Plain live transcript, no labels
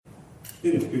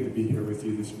It is good to be here with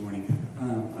you this morning.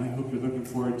 I hope you're looking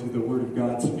forward to the Word of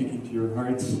God speaking to your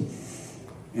hearts,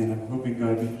 and I'm hoping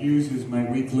God uses my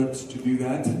weak lips to do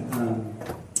that.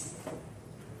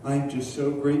 I'm just so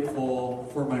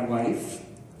grateful for my wife.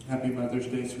 Happy Mother's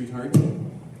Day, sweetheart.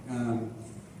 And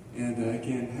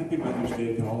again, happy Mother's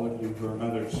Day to all of you who are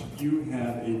mothers. You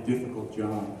have a difficult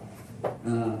job.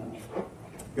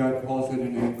 God calls it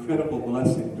an incredible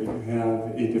blessing, but you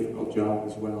have a difficult job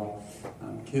as well.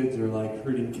 Kids are like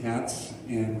herding cats,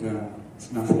 and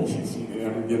it's not easy to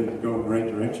ever get them to go in the right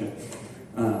direction.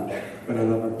 But I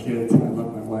love our kids, and I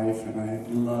love my wife, and I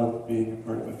love being a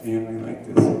part of a family like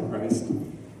this in Christ.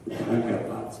 I've got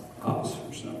lots of pops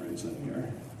for some reason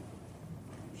here.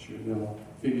 I'm sure they'll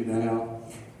figure that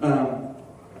out.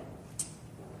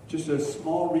 Just a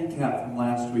small recap from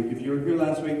last week. If you were here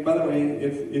last week, by the way,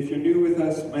 if you're new with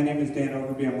us, my name is Dan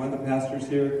Overby. I'm one of the pastors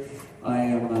here. I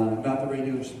am not the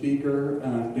regular speaker.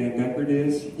 Dan Deckard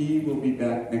is. He will be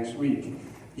back next week.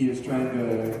 He is trying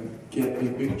to get a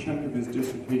big chunk of his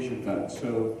dissertation done,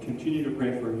 so continue to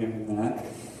pray for him in that.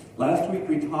 Last week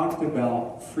we talked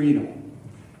about freedom,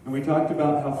 and we talked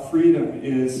about how freedom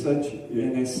is such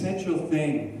an essential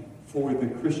thing for the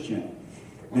Christian.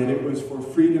 That it was for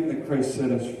freedom that Christ set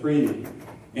us free.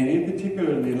 And in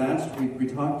particularly last week we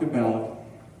talked about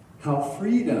how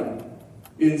freedom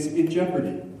is in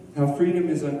jeopardy, how freedom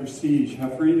is under siege, how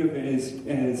freedom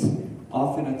is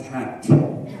often attacked.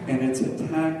 And it's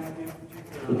attacked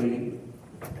particularly...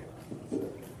 Is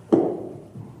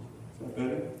that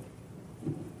better?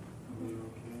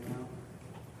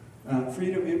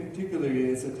 Freedom in particular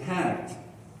is attacked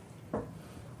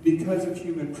because of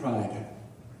human pride.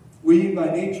 We, by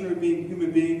nature of being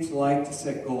human beings, like to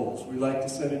set goals. We like to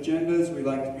set agendas. We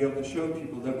like to be able to show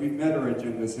people that we've met our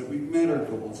agendas, that we've met our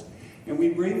goals. And we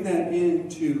bring that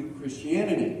into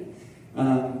Christianity.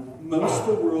 Most of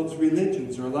the world's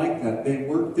religions are like that. They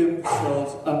work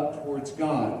themselves up towards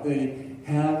God. They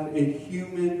have a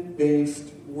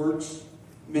human-based works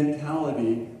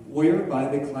mentality whereby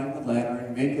they climb the ladder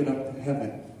and make it up to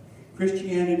heaven.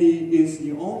 Christianity is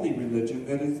the only religion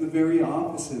that is the very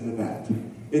opposite of that.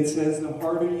 It says the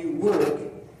harder you work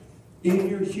in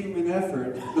your human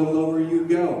effort, the lower you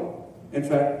go. In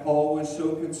fact, Paul was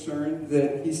so concerned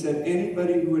that he said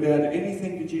anybody who would add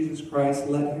anything to Jesus Christ,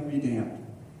 let him be damned.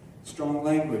 Strong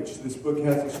language. This book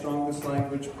has the strongest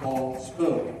language Paul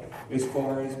spoke as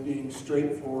far as being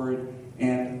straightforward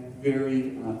and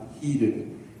very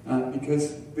heated.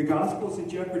 Because the gospel is in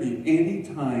jeopardy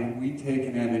anytime we take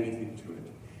and add anything to it.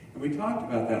 And we talked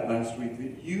about that last week,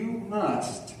 that you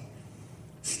must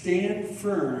stand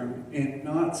firm and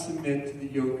not submit to the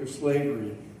yoke of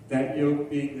slavery. That yoke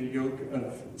being the yoke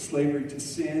of slavery to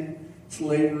sin,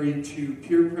 slavery to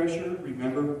peer pressure.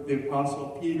 Remember, the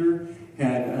Apostle Peter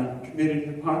had committed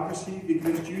hypocrisy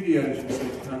because Judaizers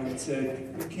had come and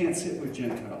said, you can't sit with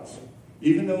Gentiles.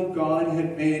 Even though God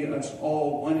had made us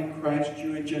all one in Christ,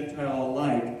 Jew and Gentile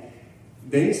alike,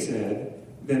 they said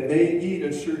that they eat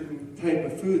a certain type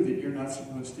of food that you're not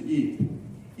supposed to eat.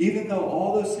 Even though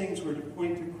all those things were to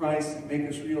point to Christ and make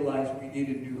us realize we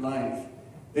needed new life,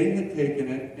 they had taken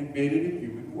it and made it a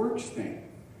human works thing.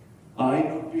 I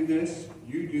don't do this,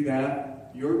 you do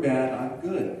that, you're bad, I'm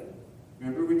good.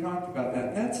 Remember we talked about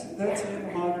that. That's in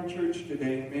the modern church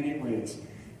today in many ways.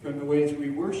 From the ways we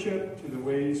worship, to the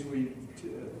ways we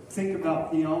think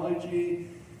about theology,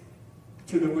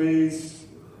 to the ways,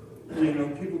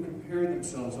 people compare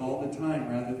themselves all the time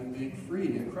rather than being free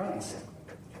in Christ.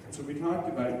 So we talked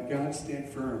about you've got to stand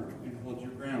firm and hold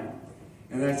your ground.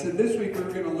 And I said this week we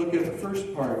were going to look at the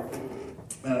first part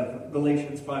of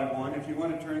Galatians 5:1. If you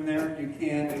want to turn there, you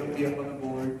can. It'll be up on the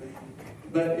board.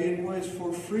 But it was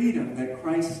for freedom that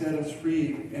Christ set us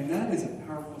free. And that is a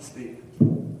powerful statement.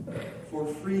 For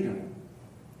freedom.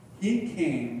 He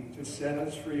came to set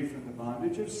us free from the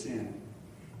bondage of sin,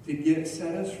 to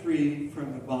set us free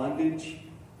from the bondage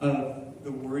of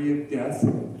the worry of death,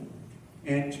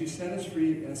 and to set us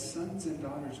free as sons and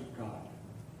daughters of God.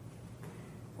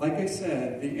 Like I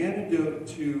said, the antidote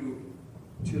to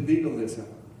legalism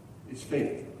is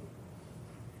faith.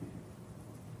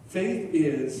 Faith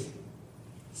is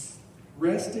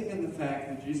resting in the fact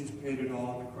that Jesus paid it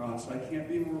all on the cross. I can't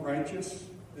be more righteous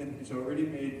than He's already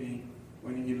made me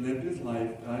when He lived His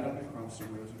life, died on the cross,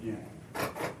 and rose again.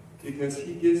 Because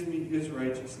He gives me His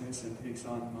righteousness and takes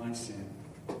on my sin.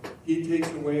 He takes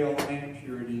away all my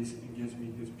impurities and gives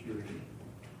me His purity.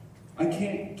 I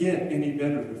can't get any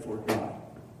better before God.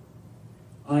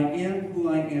 I am who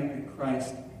I am in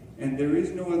Christ, and there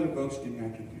is no other boasting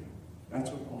I can do. That's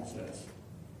what Paul says.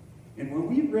 And when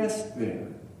we rest there,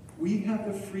 we have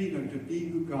the freedom to be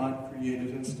who God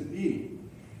created us to be.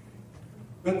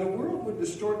 But the world would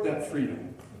distort that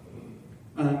freedom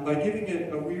by giving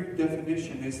it a weird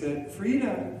definition, is that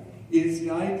freedom is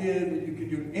the idea that you can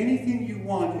do anything you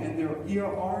want and there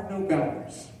are no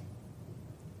boundaries.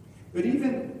 But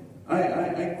even,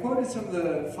 I quoted some of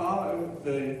the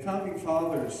founding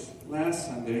fathers last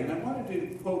Sunday, and I wanted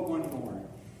to quote one more.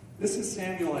 This is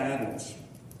Samuel Adams,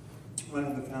 one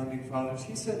of the founding fathers.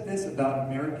 He said this about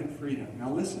American freedom.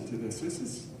 Now listen to this. This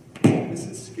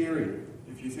is scary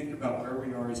if you think about where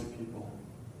we are as a people.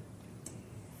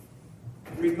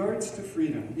 In regards to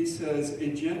freedom, he says, a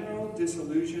general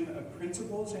dissolution of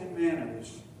principles and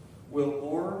manners will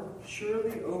more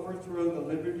surely overthrow the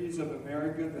liberties of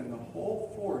America than the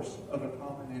whole force of a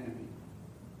common enemy.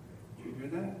 Did you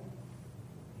hear that?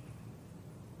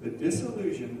 The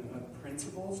dissolution of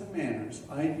principles and manners,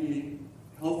 i.e.,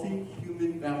 healthy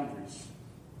human boundaries,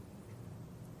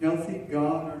 healthy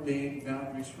God-ordained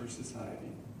boundaries for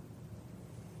society,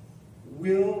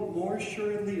 will more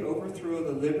surely overthrow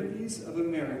the liberties of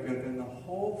America than the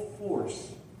whole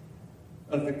force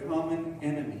of the common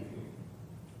enemy.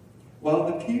 While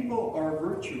the people are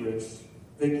virtuous,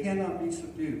 they cannot be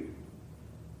subdued.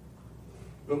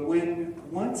 But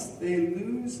once they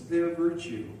lose their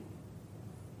virtue,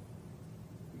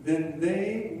 then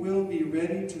they will be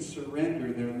ready to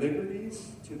surrender their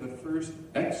liberties to the first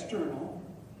external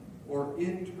or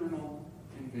internal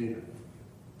invader.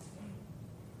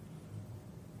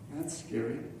 That's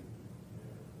scary.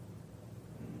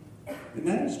 And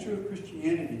that is true of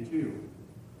Christianity too.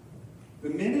 The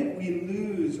minute we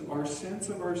lose our sense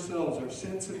of ourselves, our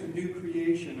sense of the new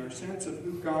creation, our sense of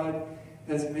who God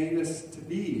has made us to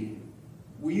be,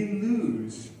 we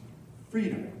lose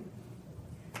freedom.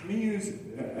 Let me use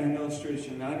an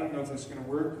illustration. I don't know if this is going to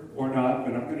work or not,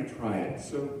 but I'm going to try it.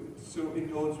 So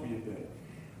indulge me a bit.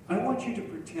 I want you to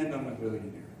pretend I'm a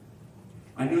billionaire.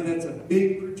 I know that's a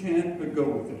big pretend, but go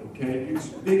with it, okay? Use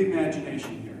big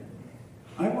imagination here.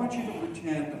 I want you to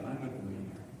pretend I'm a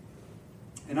billionaire.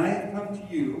 And I have come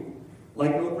to you,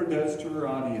 like Oprah does to her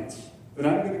audience, but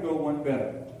I'm going to go one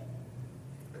better.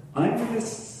 I'm going to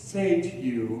say to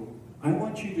you, I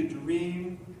want you to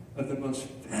dream of the most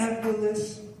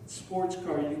fabulous sports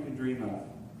car you can dream of.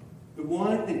 The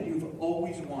one that you've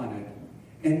always wanted.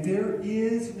 And there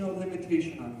is no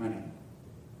limitation on money.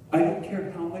 I don't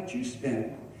care how much you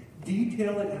spend.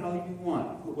 Detail it how you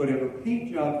want. Put whatever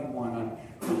paint job you want on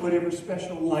it. Put whatever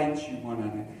special lights you want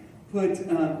on it.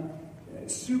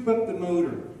 Put soup up the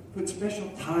motor. Put special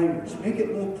tires. Make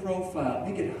it low profile.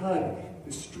 Make it hug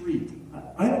the street.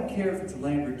 I don't care if it's a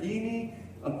Lamborghini,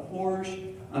 a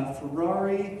Porsche, a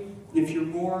Ferrari. If you're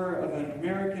more of an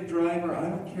American driver, I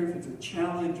don't care if it's a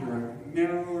Challenger, a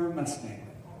Camaro, or a Mustang.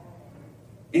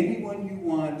 Anyone you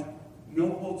want, no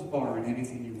holds barred in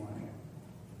anything you want.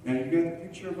 Now, you got the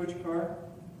picture of which car?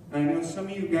 I know some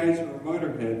of you guys who are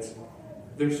motorheads,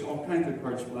 there's all kinds of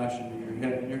cars flashing in your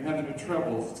head, and you're having a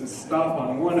trouble to stop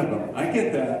on one of them. I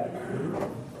get that.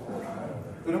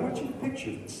 But I want you to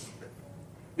picture this.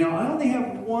 Now, I only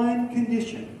have one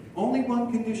condition. Only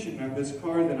one condition of this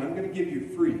car that I'm going to give you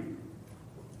free.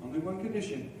 Only one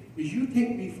condition is you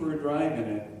take me for a drive in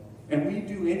it, and we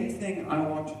do anything I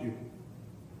want to do.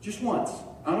 Just once.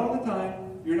 Not all the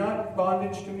time. You're not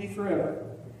bondage to me forever.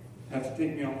 You have to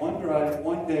take me on one drive,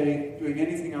 one day, doing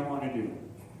anything I want to do.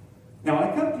 Now,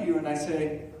 I come to you and I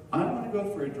say, I want to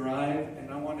go for a drive, and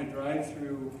I want to drive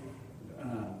through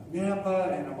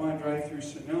Napa, and I want to drive through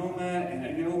Sonoma, and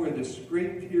I know where this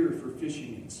great pier for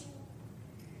fishing is.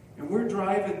 And we're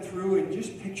driving through, and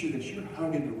just picture this, you're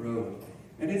hugging the road.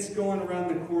 And it's going around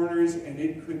the corners, and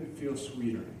it couldn't feel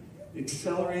sweeter.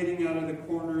 Accelerating out of the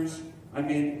corners. I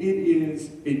mean, it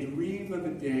is a dream of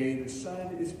a day. The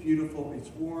sun is beautiful. It's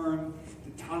warm.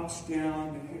 The top's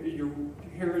down. Your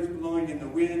hair is blowing in the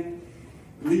wind,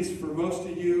 at least for most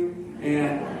of you.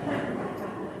 And,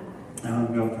 oh,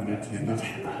 no pun intended.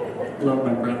 Love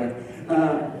my brother.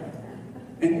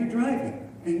 And you're driving,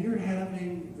 and you're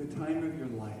having the time of your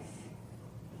life.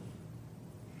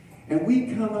 And we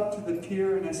come up to the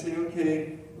pier, and I say,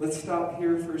 okay, let's stop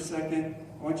here for a second.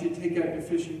 I want you to take out your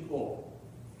fishing pole.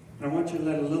 And I want you to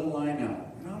let a little line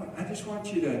out. And I just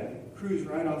want you to cruise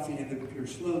right off the end of the pier,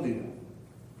 slowly though.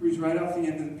 Cruise right off the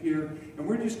end of the pier, and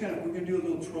we're gonna do a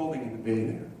little trolling in the bay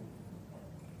there.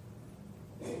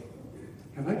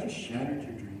 Have I just shattered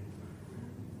your dream?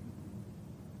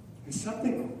 Has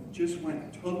something just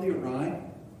went totally awry?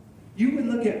 You would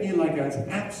look at me like I was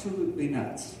absolutely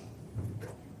nuts.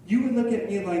 You would look at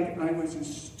me like I was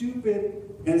as stupid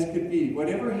as could be.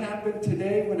 Whatever happened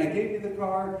today when I gave you the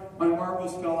car, my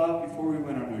marbles fell out before we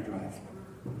went on our drive.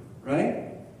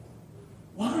 Right?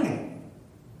 Why?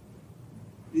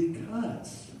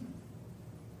 Because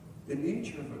The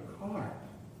nature of a car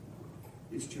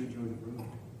is to enjoy the road.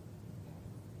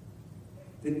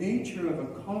 The nature of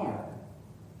a car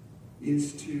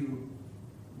is to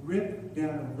rip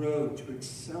down a road, to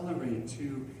accelerate,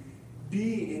 to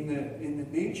be in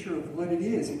the nature of what it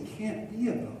is. It can't be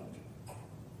a boat.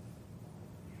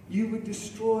 You would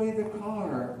destroy the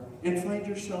car and find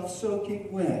yourself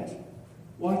soaking wet,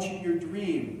 watching your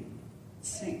dream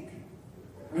sink.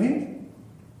 Right?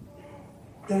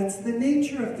 That's the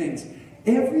nature of things.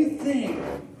 Everything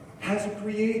has a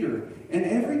creator, and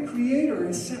every creator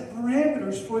has set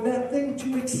parameters for that thing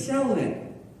to excel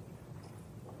in.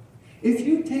 If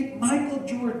you take Michael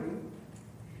Jordan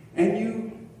and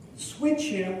you switch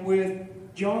him with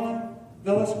John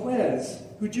Velasquez,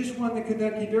 who just won the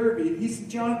Kentucky Derby, he's the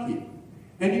jockey,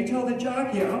 and you tell the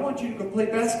jockey, I want you to go play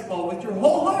basketball with your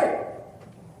whole heart.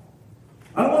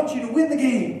 I want you to win the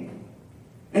game.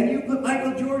 And you put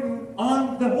Michael Jordan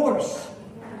on the horse.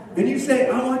 And you say,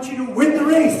 I want you to win the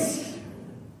race.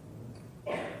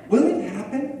 Will it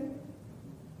happen?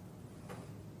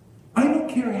 I don't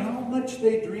care how much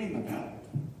they dream about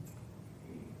it.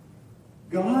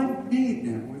 God made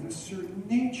them with a certain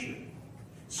nature,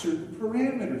 certain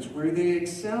parameters, where they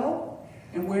excel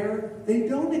and where they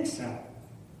don't excel.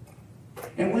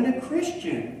 And when a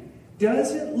Christian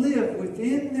doesn't live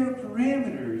within their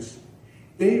parameters,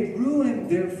 they ruin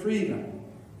their freedom.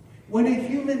 When a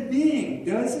human being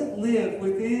doesn't live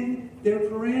within their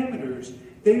parameters,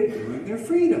 they ruin their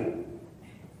freedom.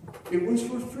 It was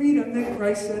for freedom that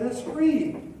Christ set us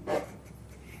free.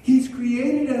 He's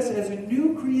created us as a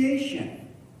new creation.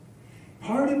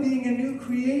 Part of being a new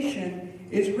creation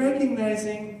is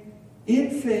recognizing in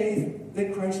faith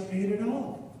that Christ paid it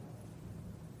all.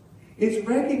 It's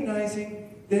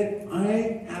recognizing that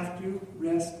I have to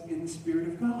rest in the Spirit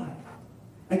of God.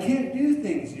 I can't do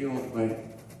things the old way.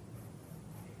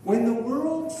 When the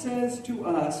world says to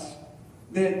us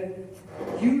that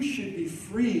you should be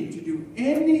free to do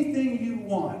anything you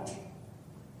want,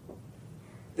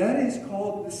 that is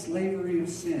called the slavery of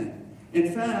sin.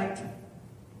 In fact,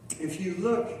 if you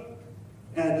look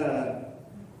at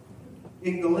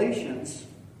in Galatians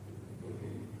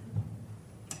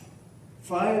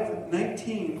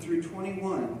 5:19 through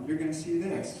 21, you're going to see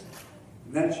this.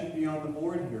 And that should be on the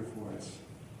board here for us.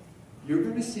 You're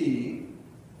going to see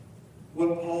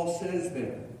what Paul says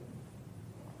there.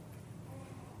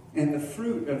 And the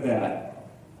fruit of that.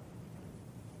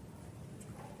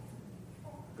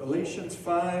 Galatians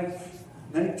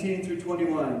 5:19 through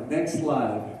 21. Next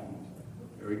slide.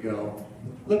 There we go.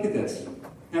 Look at this.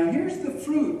 Now here's the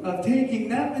fruit of taking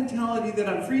that mentality that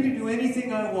I'm free to do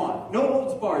anything I want. No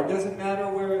holds barred. It doesn't matter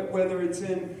whether it's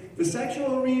in the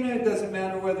sexual arena. It doesn't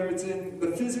matter whether it's in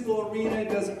the physical arena. It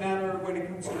doesn't matter when it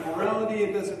comes to morality.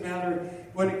 It doesn't matter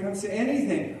when it comes to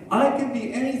anything. I can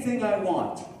be anything I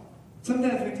want.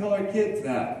 Sometimes we tell our kids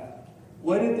that.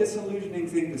 What a disillusioning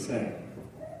thing to say.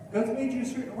 God's made you a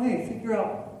certain way. Figure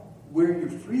out where you're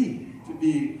free to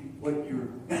be what you're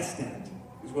best at.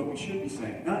 Is what we should be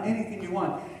saying. Not anything you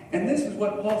want. And this is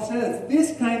what Paul says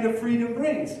this kind of freedom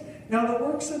brings. Now the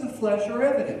works of the flesh are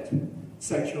evident.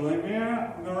 Sexual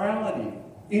immorality,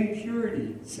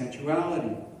 impurity,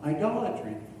 sensuality,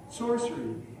 idolatry,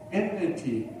 sorcery,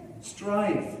 enmity,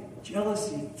 strife,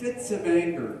 jealousy, fits of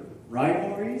anger,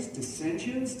 rivalries,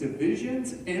 dissensions,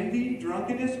 divisions, envy,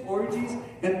 drunkenness, orgies,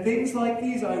 and things like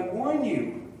these. I warn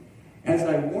you, as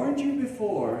I warned you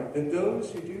before, that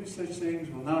those who do such things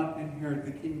will not inherit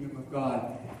the kingdom of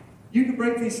God. You can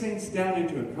break these things down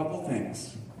into a couple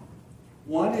things.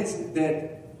 One is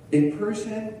that a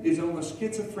person is almost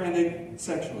schizophrenic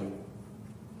sexually.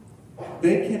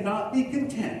 They cannot be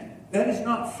content. That is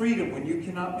not freedom when you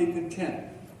cannot be content.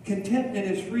 Contentment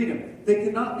is freedom. They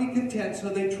cannot be content, so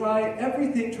they try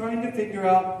everything trying to figure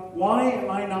out, why am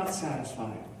I not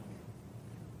satisfied?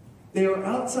 They are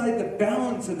outside the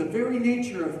bounds of the very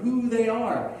nature of who they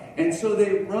are. And so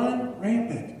they run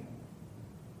rampant.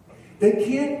 They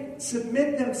can't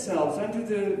submit themselves under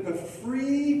the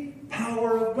free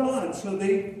power of God. So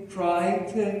they try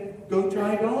to go to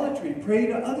idolatry, pray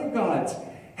to other gods,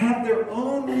 have their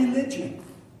own religion.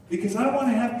 Because I want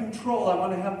to have control, I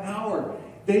want to have power.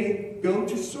 They go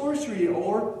to sorcery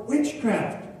or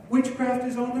witchcraft. Witchcraft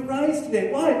is on the rise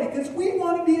today. Why? Because we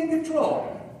want to be in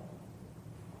control.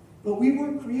 But we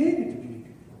weren't created to be in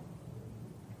control.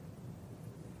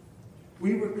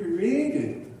 We were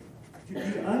created to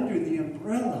be under the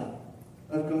umbrella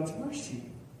of God's mercy,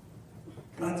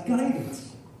 God's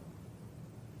guidance.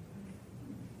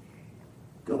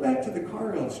 Go back to the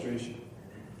car illustration.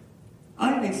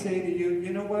 I may say to you,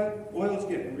 you know what? Oil's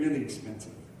getting really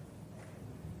expensive.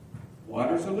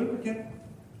 Water's a lubricant.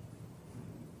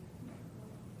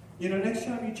 Next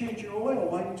time you change your oil,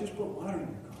 why don't you just put water in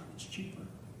your car? It's cheaper.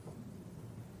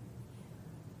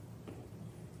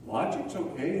 Logic's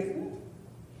okay, isn't it?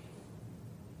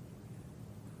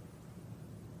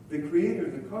 The creator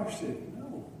of the car said,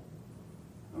 no.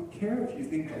 I don't care if you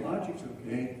think the logic's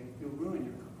okay, you'll ruin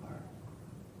your car.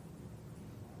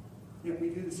 Yet we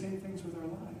do the same things with our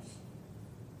lives.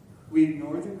 We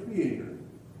ignore the creator,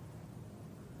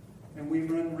 and we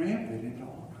run rampant into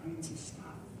all kinds of stuff.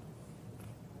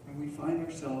 And we find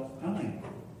ourselves dying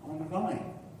on the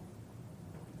vine.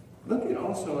 Look at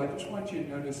also, I just want you to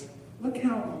notice, look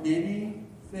how many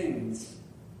things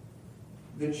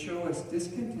that show us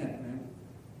discontentment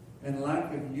and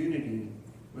lack of unity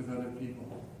with other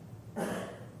people.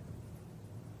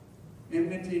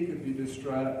 Enmity could be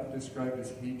described as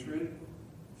hatred,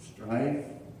 strife,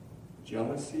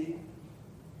 jealousy,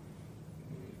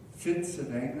 fits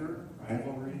of anger,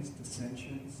 rivalries,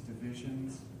 dissensions,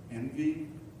 divisions, envy.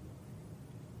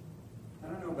 I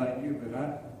don't know about you, but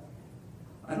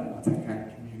I don't want that kind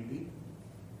of community.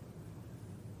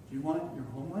 Do you want your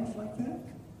home life like that?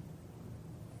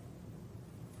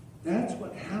 That's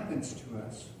what happens to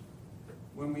us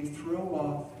when we throw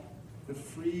off the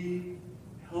free,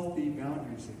 healthy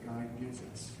boundaries that God gives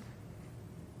us.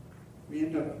 We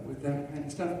end up with that kind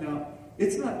of stuff. Now,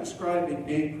 it's not describing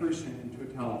a person in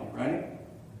totality, right?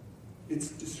 It's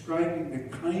describing the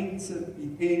kinds of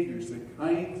behaviors, the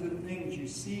kinds of things you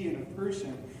see in a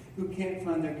person who can't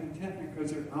find their contentment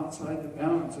because they're outside the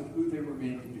bounds of who they were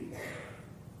made to be.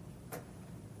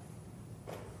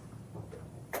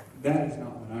 That is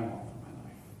not what I want for my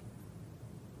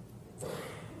life.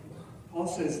 Paul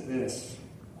says this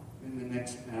in the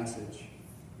next passage.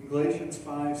 In Galatians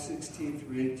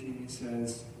 5:16-18, he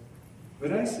says,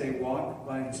 "But I say, walk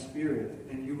by the Spirit,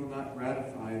 and you will not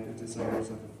gratify the desires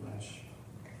of the flesh.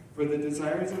 For the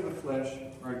desires of the flesh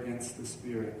are against the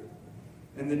Spirit,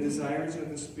 and the desires of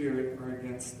the Spirit are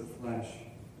against the flesh.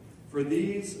 For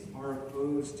these are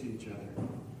opposed to each other,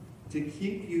 to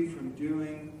keep you from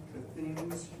doing the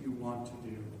things you want to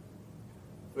do.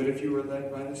 But if you are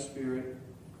led by the Spirit,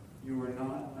 you are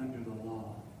not under the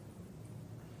law."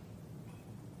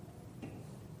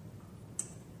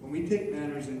 When we take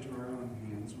matters into our own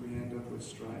hands, we end up with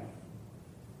strife.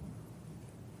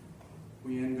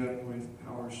 We end up with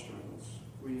power struggles.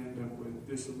 We end up with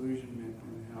disillusionment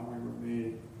in how we were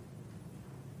made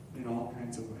in all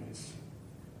kinds of ways.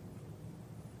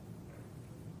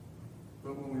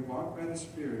 But when we walk by the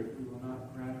Spirit, we will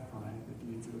not gratify the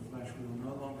deeds of the flesh. We will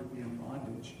no longer be in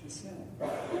bondage to sin.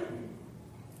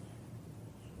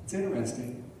 It's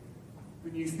interesting.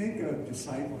 When you think of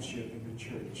discipleship in the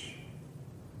church,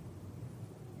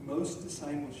 most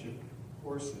discipleship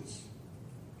courses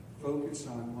focus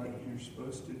on what you're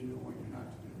supposed to do and what you're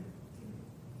not to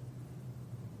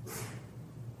do.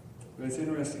 But it's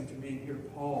interesting to me here,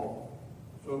 Paul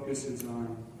focuses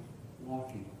on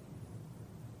walking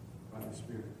by the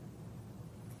Spirit.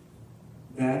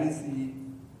 That is the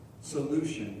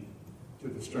solution to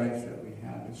the strife that we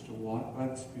have, is to walk by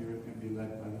the Spirit and be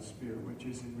led by the Spirit, which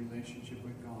is in relationship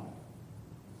with God.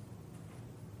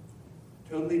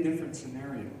 Totally different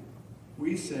scenario.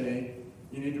 We say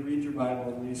you need to read your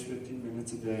Bible at least 15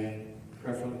 minutes a day,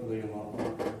 preferably a lot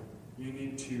longer. You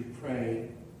need to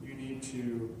pray. You need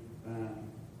to,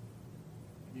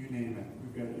 you name it.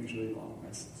 We've got usually long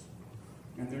lists.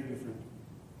 And they're different.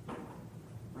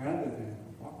 Rather than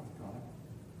walk with God,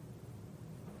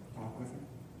 talk with Him.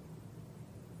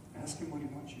 Ask Him what He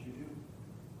wants you to do.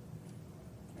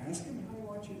 Ask Him how He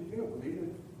wants you to do it. Believe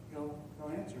it. He'll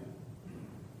answer.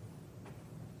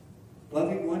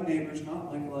 Loving one neighbor is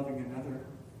not like loving another.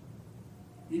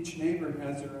 Each neighbor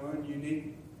has their own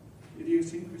unique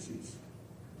idiosyncrasies.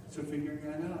 So figuring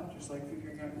that out, just like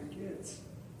figuring out your kids,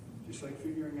 just like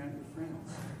figuring out your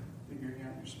friends, figuring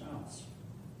out your spouse.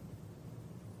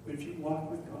 But if you walk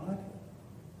with God,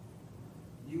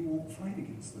 you won't fight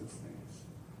against those things.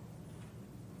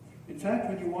 In fact,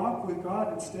 when you walk with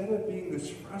God, instead of being this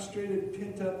frustrated,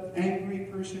 pent-up, angry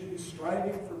person who's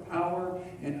striving for power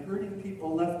and hurting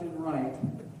people left and right,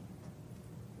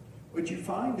 what you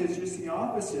find is just the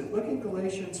opposite. Look at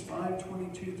Galatians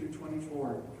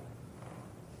 5:22-24.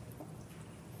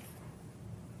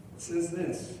 It says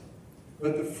this,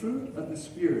 "But the fruit of the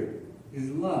Spirit is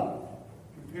love."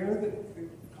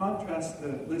 Contrast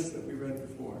the list that we read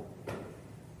before.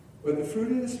 "But the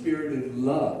fruit of the Spirit is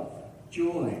love,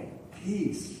 joy,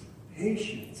 peace,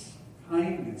 patience,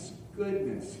 kindness,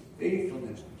 goodness,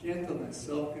 faithfulness, gentleness,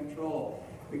 self-control.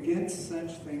 Against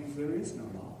such things there is no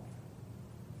law."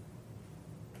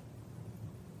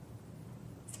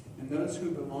 "And those who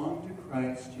belong to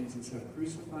Christ Jesus have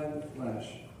crucified the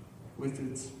flesh with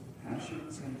its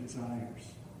passions and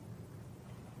desires.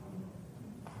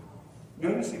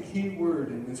 Notice a key word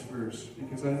in this verse,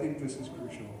 because I think this is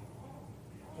crucial.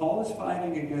 Paul is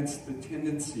fighting against the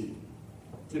tendency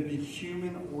to be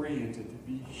human-oriented, to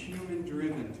be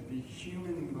human-driven, to be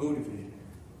human-motivated.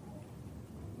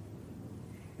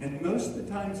 And most of the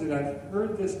times that I've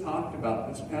heard this talked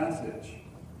about, this passage,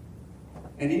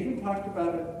 and even talked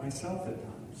about it myself at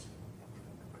times,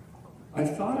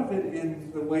 I've thought of it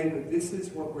in the way that this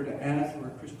is what we're to add to our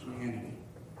Christianity.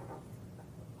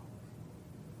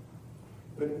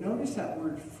 But notice that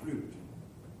word fruit.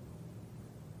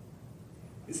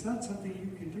 It's not something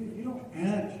you can do. You don't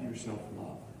add to your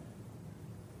self-love.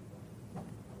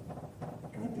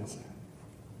 God does that.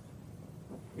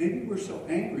 Maybe we're so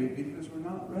angry because we're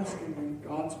not resting in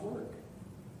God's work.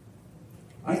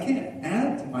 I can't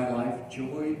add to my life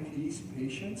joy, peace,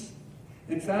 patience.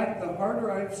 In fact, the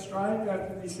harder I've strived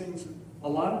after these things, a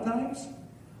lot of times,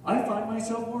 I find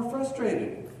myself more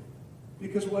frustrated.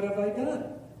 Because what have I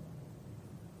done?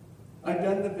 I've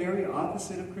done the very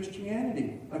opposite of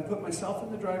Christianity. I put myself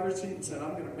in the driver's seat and said,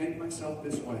 I'm going to make myself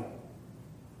this way.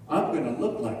 I'm going to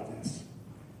look like this.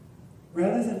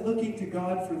 Rather than looking to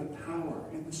God for the power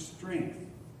and the strength.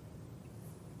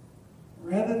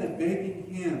 Rather than begging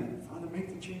Him, Father,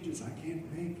 make the changes I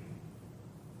can't make.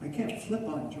 I can't flip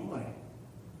on joy.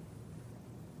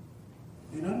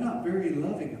 And I'm not very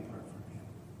loving apart from Him.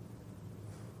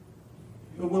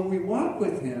 But when we walk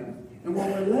with Him, and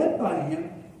when we're led by Him,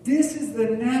 this is the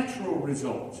natural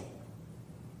result.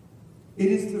 It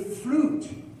is the fruit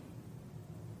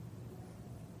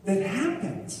that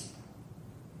happens.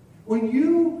 When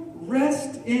you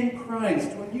rest in Christ,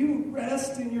 when you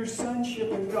rest in your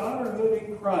sonship and daughterhood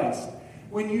in Christ,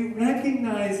 when you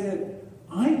recognize that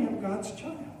I am God's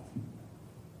child.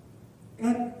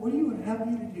 God, what do you have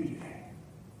me to do today?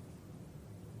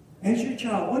 As your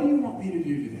child, what do you want me to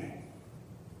do today?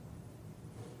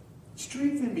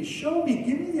 Strengthen me, show me,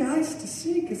 give me the eyes to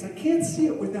see, because I can't see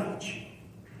it without you.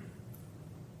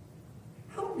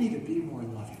 Help me to be more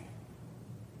loving.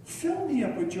 Fill me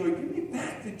up with joy. Give me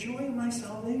back the joy of my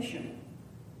salvation.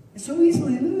 I so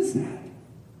easily lose that.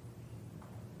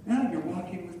 Now you're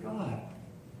walking with God.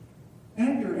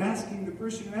 Now you're asking the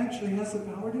person who actually has the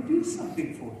power to do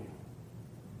something for you.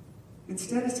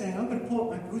 Instead of saying, I'm going to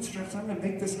pull up my bootstraps, I'm going to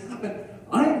make this happen,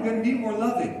 I'm going to be more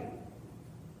loving.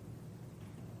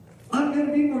 I'm going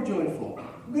to be more joyful.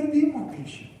 I'm going to be more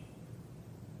patient.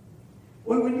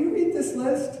 Well, when you read this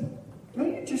list,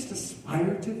 don't you just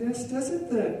aspire to this? Doesn't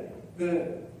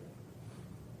the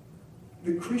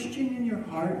Christian in your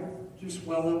heart just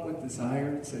well up with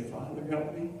desire to say, Father,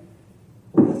 help me?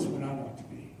 That's what I want to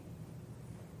be.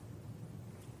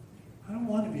 I don't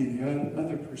want to be the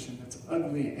other person that's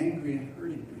ugly, angry, and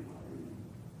hurting people.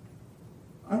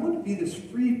 I want to be this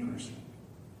free person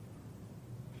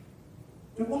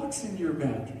that walks in your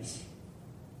boundaries.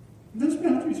 And those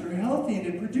boundaries are healthy, and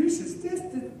it produces this,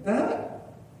 that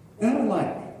I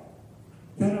like,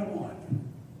 that I want.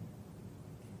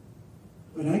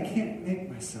 But I can't make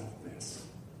myself this.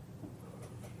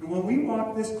 And when we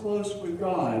walk this close with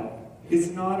God, it's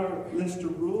not a list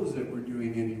of rules that we're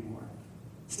doing anymore.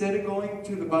 Instead of going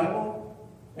to the Bible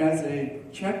as a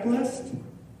checklist,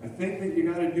 a thing that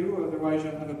you got to do, otherwise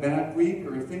you'll have a bad week,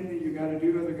 or a thing that you got to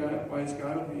do, otherwise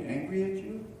God will be angry at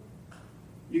you.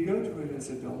 You go to it as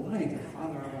a delight.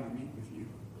 Father, I want to meet with you.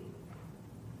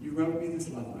 You wrote me this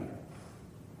love letter.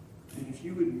 And if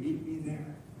you would meet me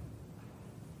there,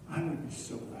 I would be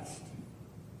so blessed.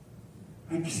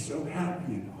 I'd be so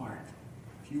happy in heart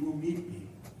if you will meet me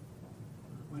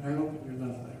when I open your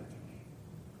love letter to me.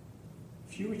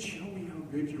 If you would show me how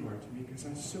good you are to me, because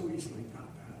I so easily got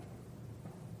that.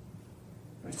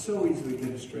 I so easily get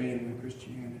astray in my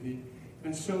Christianity.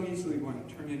 And I so easily want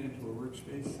to turn it into a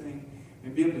workspace thing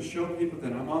and be able to show people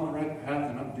that I'm on the right path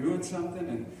and I'm doing something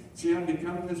and see I'm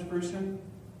becoming this person.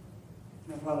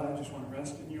 Now, Father, I just want to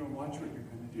rest in you and watch what you're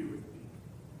going to do with me.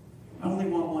 I only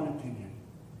want one opinion,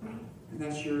 and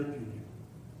that's your opinion.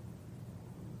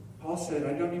 Paul said,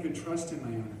 I don't even trust in my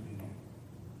own opinion.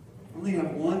 I only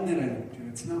have one that I look to.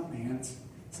 It's not man's.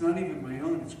 It's not even my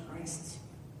own. It's Christ's.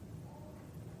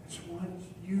 I just want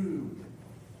you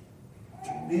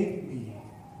to make me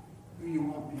who you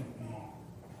want me to be.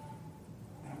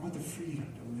 And I want the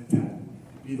freedom to live that,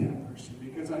 to be that person,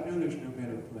 because I know there's no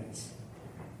better place.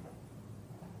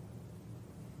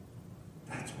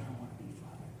 That's what I want to be,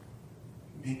 Father.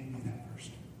 Make me that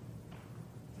person.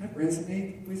 Does that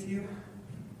resonate with you?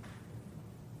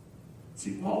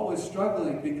 See, Paul was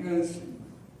struggling because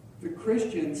the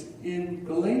Christians in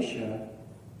Galatia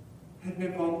had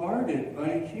been bombarded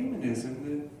by humanism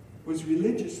that was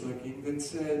religious looking that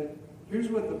said, here's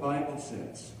what the Bible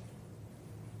says.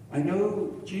 I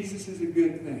know Jesus is a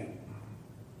good thing,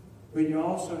 but you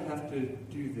also have to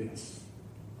do this,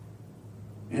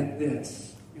 and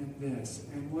this, and this.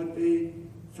 And what they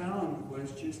found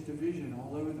was just division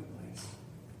all over the place.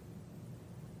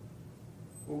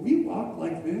 When we walk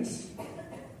like this,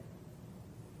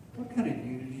 what kind of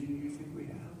unity do you think we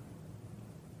have?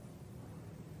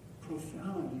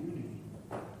 Profound unity.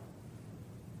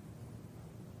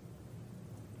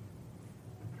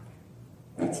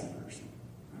 That's the person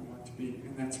I want to be.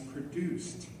 And that's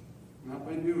produced, not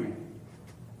by doing,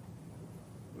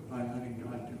 but by letting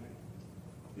God do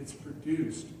it. It's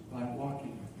produced by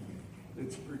walking with Him.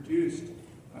 It's produced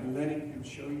by letting Him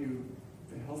show you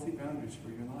the healthy boundaries for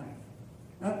your life.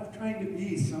 Not trying to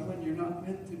be someone you're not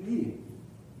meant to be.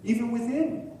 Even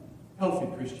within healthy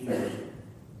Christianity.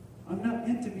 I'm not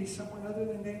meant to be someone other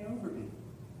than Nate Overby.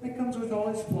 That comes with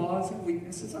all his flaws and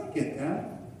weaknesses. I get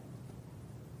that.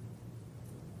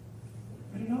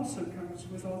 But it also comes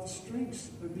with all the strengths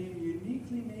of being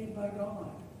uniquely made by God,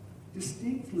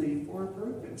 distinctly for a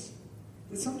purpose,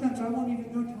 that sometimes I won't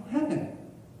even know till heaven.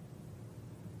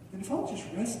 And if I'll just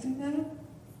rest in that,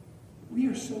 we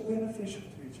are so beneficial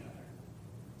to each other.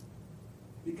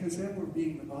 Because then we're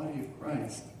being the body of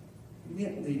Christ,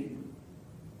 knitly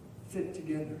fit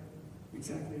together,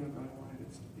 exactly how God wanted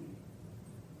us to be.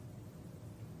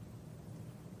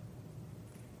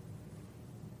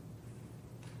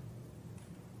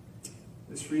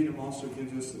 This freedom also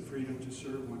gives us the freedom to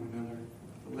serve one another,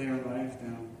 to lay our lives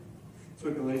down. That's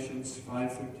what Galatians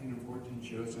 5:13 and 14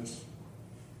 shows us.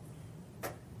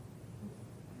 Look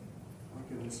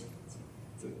at this.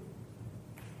 It's a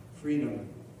freedom.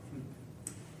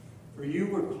 For you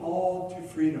were called to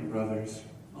freedom, brothers.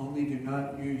 Only do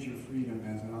not use your freedom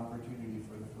as an opportunity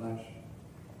for the flesh,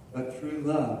 but through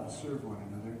love serve one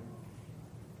another.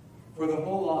 For the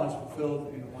whole law is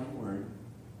fulfilled in one word.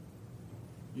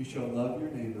 You shall love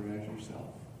your neighbor as yourself.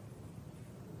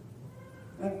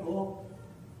 Isn't that cool?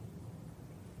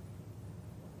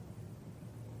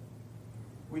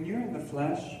 When you're in the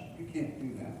flesh, you can't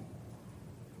do that.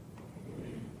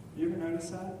 You ever notice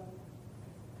that?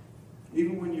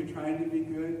 Even when you're trying to be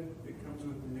good, it comes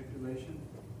with manipulation.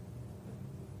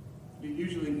 You're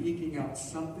usually eking out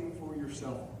something for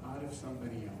yourself out of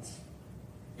somebody else.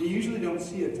 You usually don't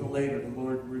see it till later. The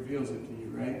Lord reveals it to you,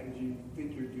 right? Because you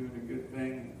think you're doing a good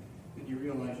thing, and you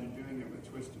realize you're doing it with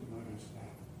twisted motives.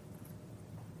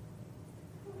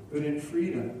 But in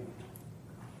freedom,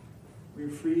 we're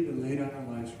free to lay down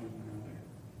our lives for one another.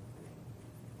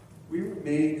 We were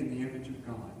made in the image of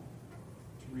God,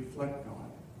 to reflect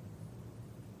God.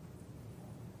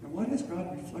 And what has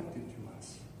God reflected to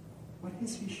us? What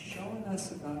has He shown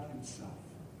us about Himself?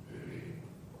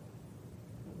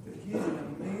 That He is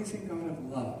an amazing God of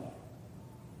love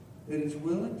that is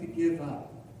willing to give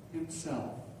up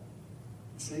Himself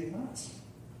to save us.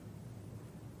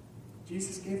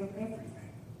 Jesus gave up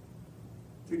everything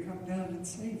to come down and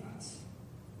save us.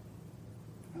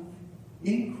 Now,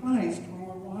 in Christ, when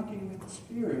we're walking with the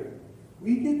Spirit,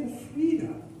 we get the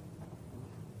freedom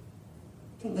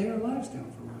to lay our lives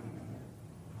down for one another.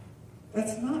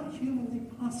 That's not humanly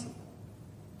possible.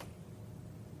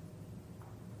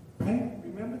 Right?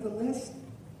 Remember the list?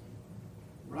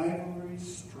 Rivalry,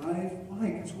 strife. Why?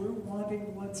 Because we're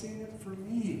wanting what's in it for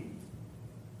me.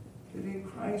 That in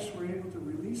Christ we're able to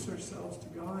release ourselves to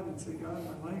God and say, God,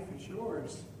 my life is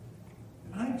yours.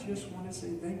 And I just want to say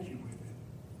thank you with it.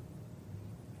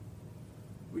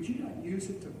 Would you not use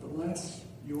it to bless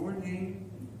your name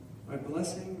by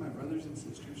blessing my brothers and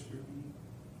sisters through me?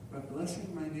 By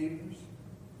blessing my neighbors?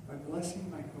 By blessing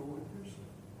my coworkers?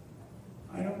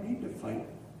 I don't need to fight.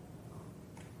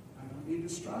 I don't need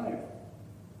to strive.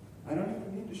 I don't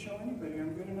even need to show anybody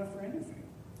I'm good enough for anything.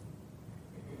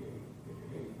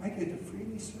 I get to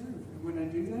freely serve. And when I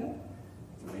do that,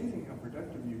 it's amazing how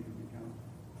productive you can become.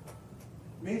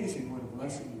 Amazing what a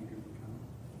blessing you can become.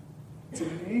 It's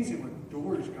amazing what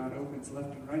doors God opens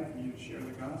left and right for you to share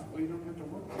the gospel. You don't have to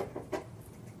work for it.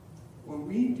 When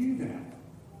we do that,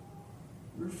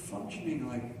 we're functioning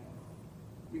like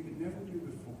we could never do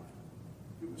before.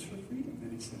 It was for freedom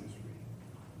that He set us free.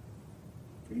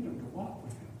 Freedom to walk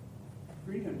with Him.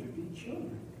 Freedom to be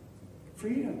children.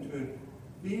 Freedom to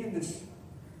be in this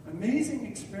amazing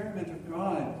experiment of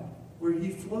God where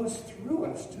He flows through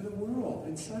us to the world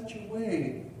in such a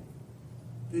way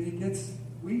that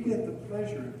we get the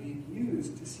pleasure of being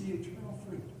used to see eternal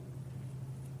fruit.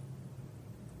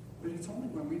 But it's only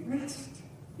when we rest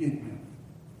in Him.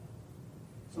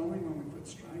 It's only when we quit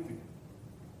striving.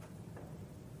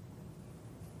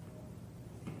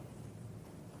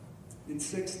 In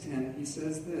 6:10, he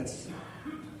says this.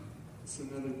 It's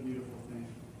another beautiful thing.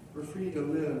 We're free to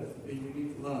live a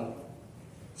unique love.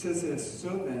 It says this, so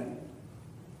then,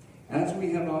 as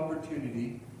we have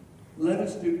opportunity, let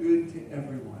us do good to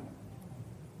everyone,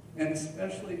 and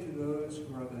especially to those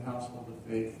who are of the household of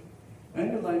faith. I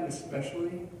underline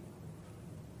especially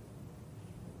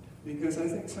because I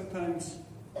think sometimes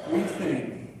we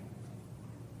think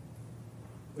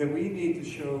that we need to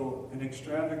show an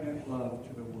extravagant love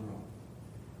to the world.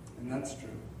 And that's true.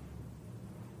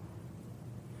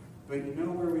 But you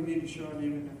know where we need to show an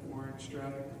even more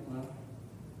extravagant love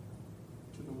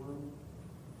to the world?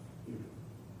 Here.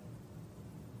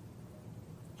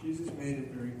 Jesus made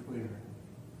it very clear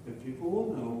that people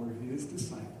will know we're his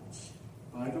disciples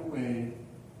by the way,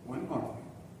 one mark.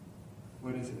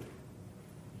 What is it?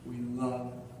 We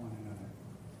love one another.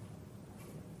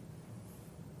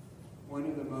 One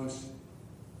of the most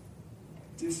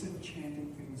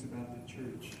disenchanting things about the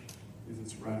church is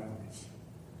its rivalries.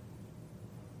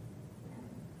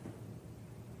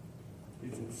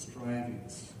 It's its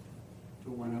strivings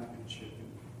to one-upmanship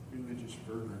and religious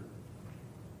fervor.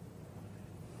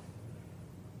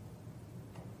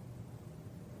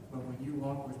 But when you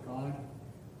walk with God,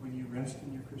 when you rest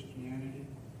in your Christianity,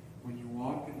 when you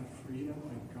walk in the freedom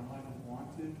that God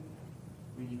wanted,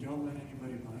 when you don't let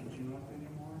anybody bind you up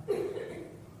anymore,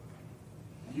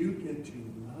 you get to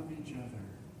love each other,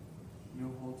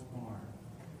 no holds barred,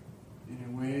 in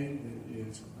a way that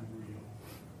is unreal.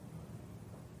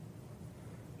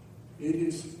 It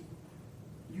is,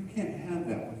 you can't have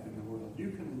that within the world.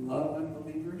 You can love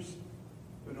unbelievers,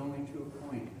 but only to a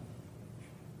point.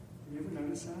 Have you ever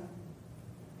noticed that?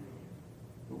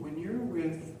 But when you're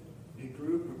with a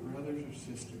group of brothers or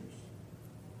sisters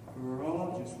who are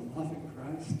all just loving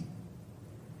Christ,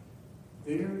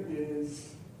 there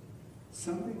is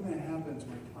something that happens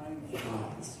when time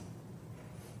flies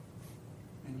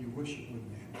and you wish it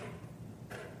wouldn't happen.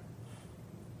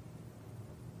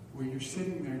 Where you're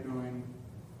sitting there going,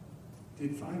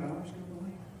 did 5 hours go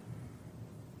by?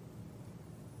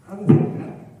 How did that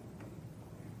happen?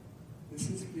 This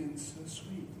has been so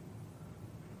sweet.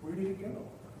 Where did it go?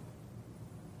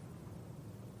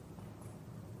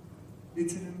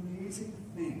 It's an amazing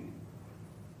thing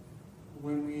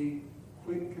when we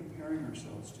quit comparing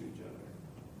ourselves to each other.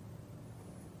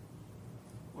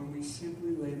 When we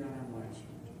simply lay down our lives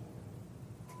for each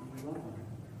other. When we love one another.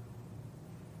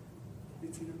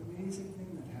 It's an amazing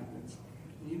thing that happens.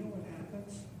 And you know what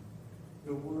happens?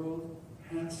 The world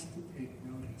has to take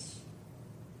notice.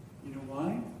 You know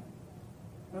why?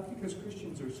 Not because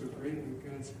Christians are so great, but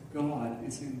because God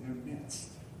is in their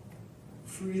midst,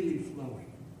 freely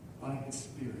flowing by his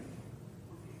Spirit.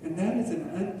 And that is an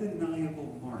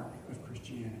undeniable mark of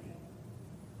Christianity.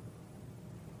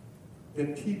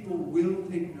 That people will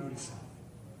take notice of.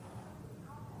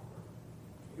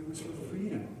 It was for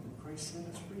freedom that Christ set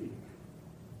us free.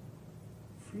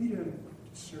 Freedom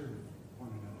to serve one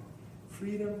another.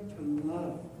 Freedom to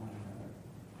love one another.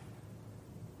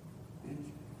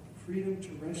 And freedom to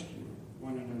rescue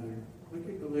one another. Look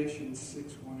at Galatians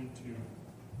 6, 1 and 2.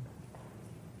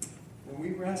 When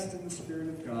we rest in the Spirit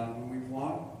of God, when we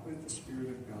walk with the Spirit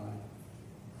of God,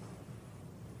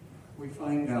 we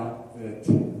find out that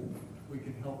we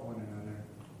can help one another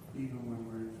even when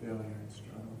we're in failure and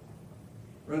struggle.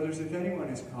 Brothers, if anyone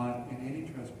is caught in any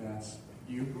trespass,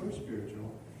 you who are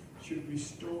spiritual should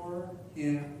restore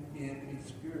him in a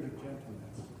spirit of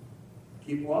gentleness.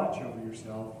 Keep watch over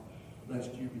yourself,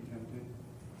 lest you be tempted.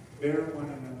 Bear one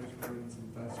another's burdens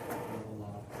and thus fulfill the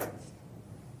law of Christ.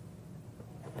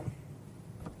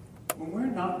 When we're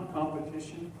not in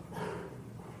competition,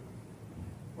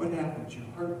 what happens? Your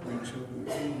heart breaks over the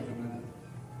pain of another.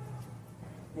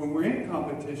 When we're in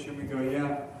competition, we go,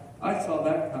 yeah, I saw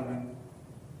that coming.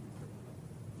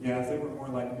 Yeah, if they were more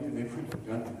like me, they wouldn't have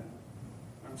done that.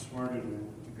 I'm smarter to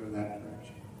go that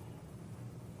direction.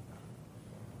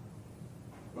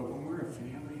 But when we're a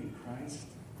family in Christ,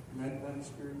 led by the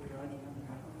Spirit of God, you know what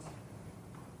happens?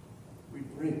 We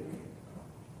break.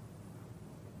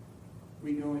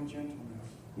 We go in gentleness,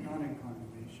 not in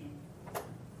condemnation.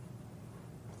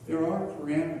 There are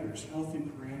parameters, healthy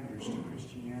parameters to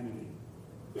Christianity.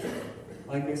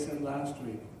 Like I said last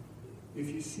week, if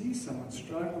you see someone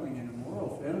struggling in a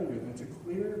moral failure that's a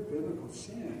clear biblical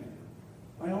sin,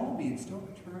 by all means,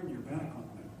 don't turn your back on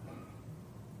them.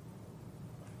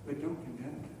 But don't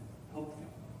condemn them. Help them.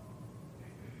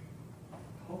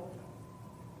 Help them.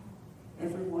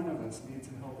 Every one of us needs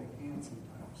a helping hand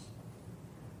sometimes.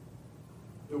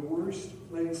 The worst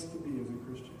place to be as a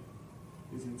Christian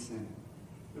is in sin.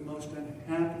 The most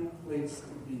unhappy place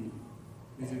to be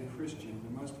is a Christian.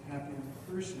 The most happy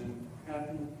person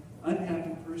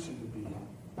unhappy person to be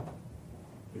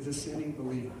is a sinning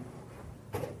believer.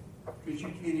 Because you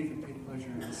can't even take pleasure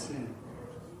in the sin.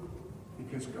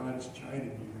 Because God has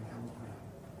chided you the whole time.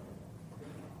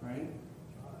 Right?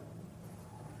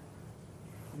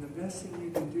 And the best thing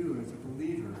you can do as a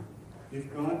believer,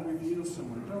 if God reveals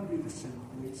someone, don't be the sin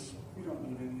police. You don't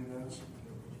need any of those.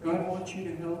 God wants you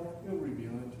to help, He'll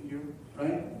reveal it to you.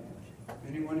 Right?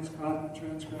 Anyone who's caught in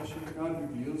transgression, God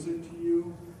reveals it to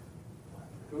you.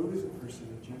 Go to the person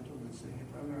in gentleness and say, hey,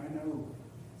 brother, I know,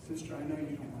 sister, I know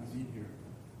you don't want to be here.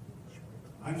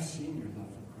 I've seen your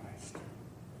love for Christ.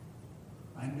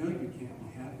 I know you can't be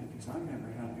happy because I'm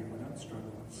never happy when I'm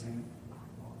struggling with sin.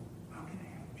 How can I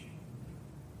help you?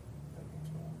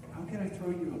 How can I throw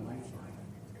you a lifeline?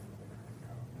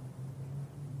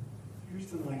 Here's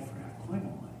the life raft. Climb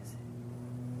on.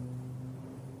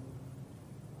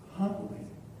 Humbly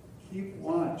keep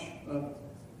watch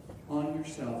on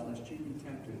yourself lest you be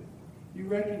tempted. You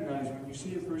recognize when you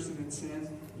see a person in sin,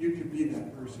 you could be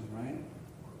that person, right?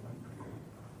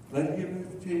 Let him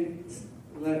who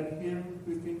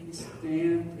think he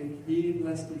stand take heed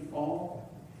lest he fall.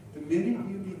 The minute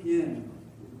you begin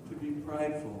to be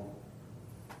prideful,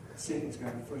 Satan's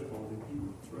got a foothold and he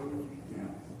will throw you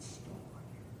down and stomp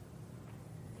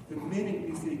you. The minute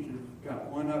you think you've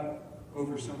got one up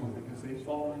over someone because they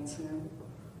fall in sin,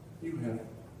 you have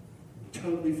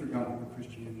totally forgotten what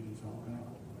Christianity is all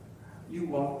about. You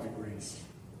walk by grace,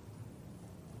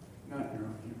 not your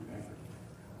own human effort.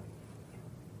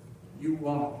 You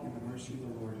walk in the mercy of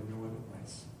the Lord in no other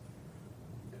place.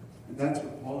 And that's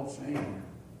what Paul is saying here.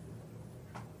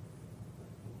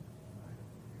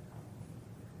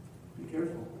 Be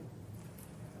careful.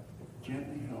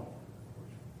 Gently help.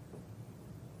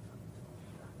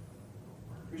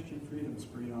 Christian freedom is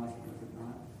pretty awesome, is it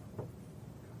not?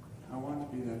 I want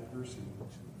to be that person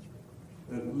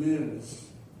that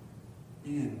lives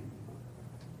in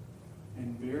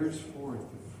and bears forth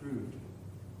the fruit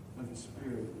of the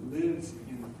Spirit, lives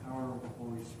in the power of the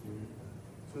Holy Spirit,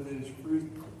 so that His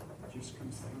fruit just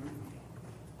comes through.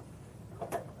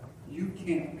 You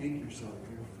can't make yourself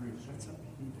bear fruit. That's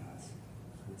something He does.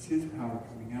 It's His power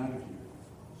coming out of you.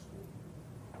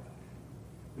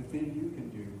 The thing you can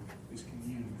do is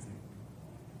commune with Him.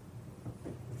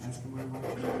 Ask Him where He wants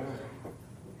you to go.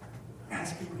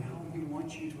 Ask Him how He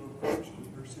wants you to approach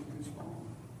the person who's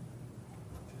fallen.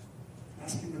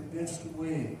 Ask Him the best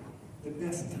way, the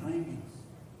best timing.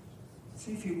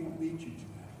 See if He won't lead you to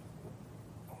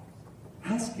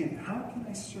that. Ask Him, how can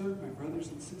I serve my brothers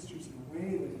and sisters in a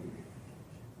way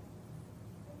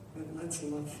that lets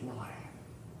love fly?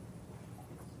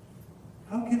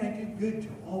 How can I do good to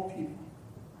all people?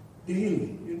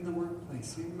 Daily, in the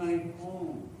workplace, in my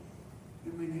home,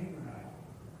 in my neighborhood.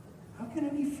 How can I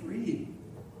be free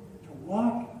to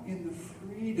walk in the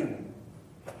freedom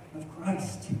of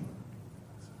Christ?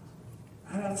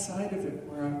 Not outside of it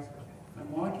where I'm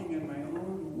walking in my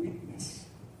own weakness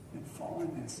and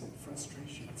fallenness and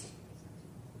frustrations,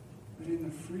 but in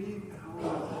the free power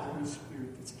of the Holy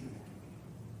Spirit that's given to me.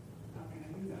 How can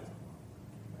I do that?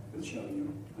 He'll show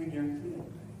you, I guarantee it.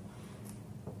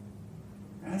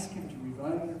 Ask Him to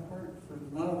revive your heart for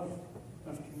love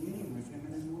of communion with Him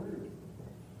and His Word.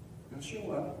 He'll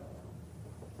show up.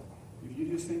 If you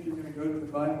just think you're going to go to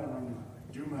the Bible and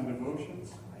do my devotions,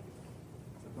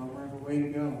 it's a bummer of a way to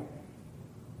go.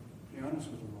 Be honest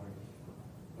with the Lord.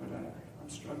 But I'm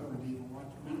struggling to even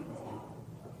want to meet with you.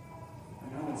 I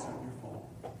know that's not your fault.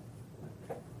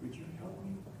 Would you help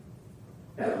me?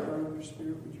 By the power of your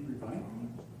Spirit, would you revive me?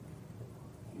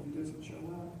 If He doesn't show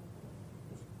up,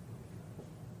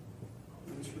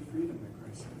 it is for freedom that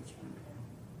Christ set us free.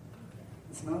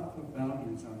 Let's not put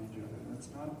boundaries on each other. Let's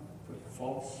not put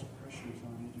false pressures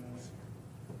on each other.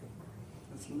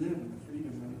 Let's live in the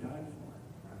freedom that He died for.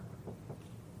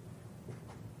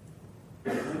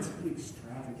 Let's be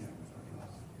extravagant with our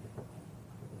love.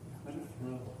 Let it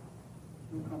flow.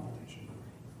 No competition.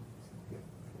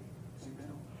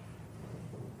 Amen.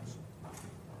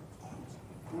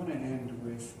 I want to end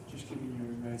with just giving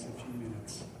you guys a few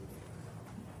minutes.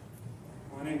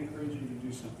 I want to encourage you to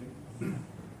do something.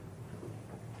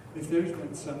 If there's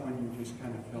been someone you just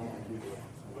kind of felt like you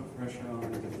put pressure on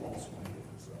in a false way,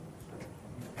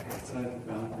 outside the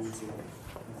boundaries of, I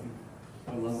think,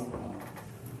 the love of God,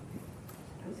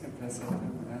 don't confess that to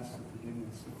them and ask for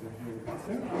forgiveness if they're here. If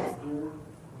they're not here,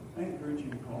 I encourage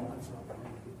you to call us.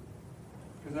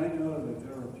 Because I know that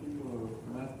there are people who have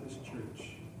left this church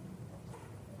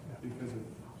because of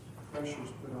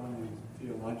pressures put on them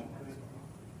theologically,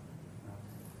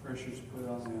 pressures put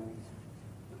on them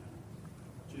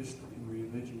just in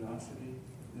religiosity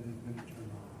that has been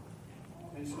turned on.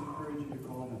 I just encourage you to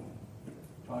call them,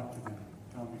 talk to them,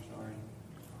 tell them you're sorry.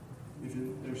 If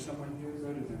there's someone here,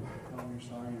 go to them, tell them you're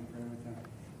sorry and pray with them.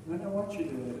 And then I want you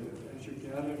to, as you're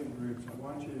gathered in groups, I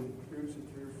want you to, groups of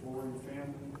 3 or 4, your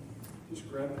family, just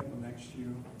grab people next to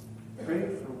you. Pray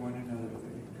for one another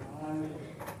that God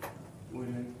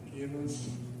would give us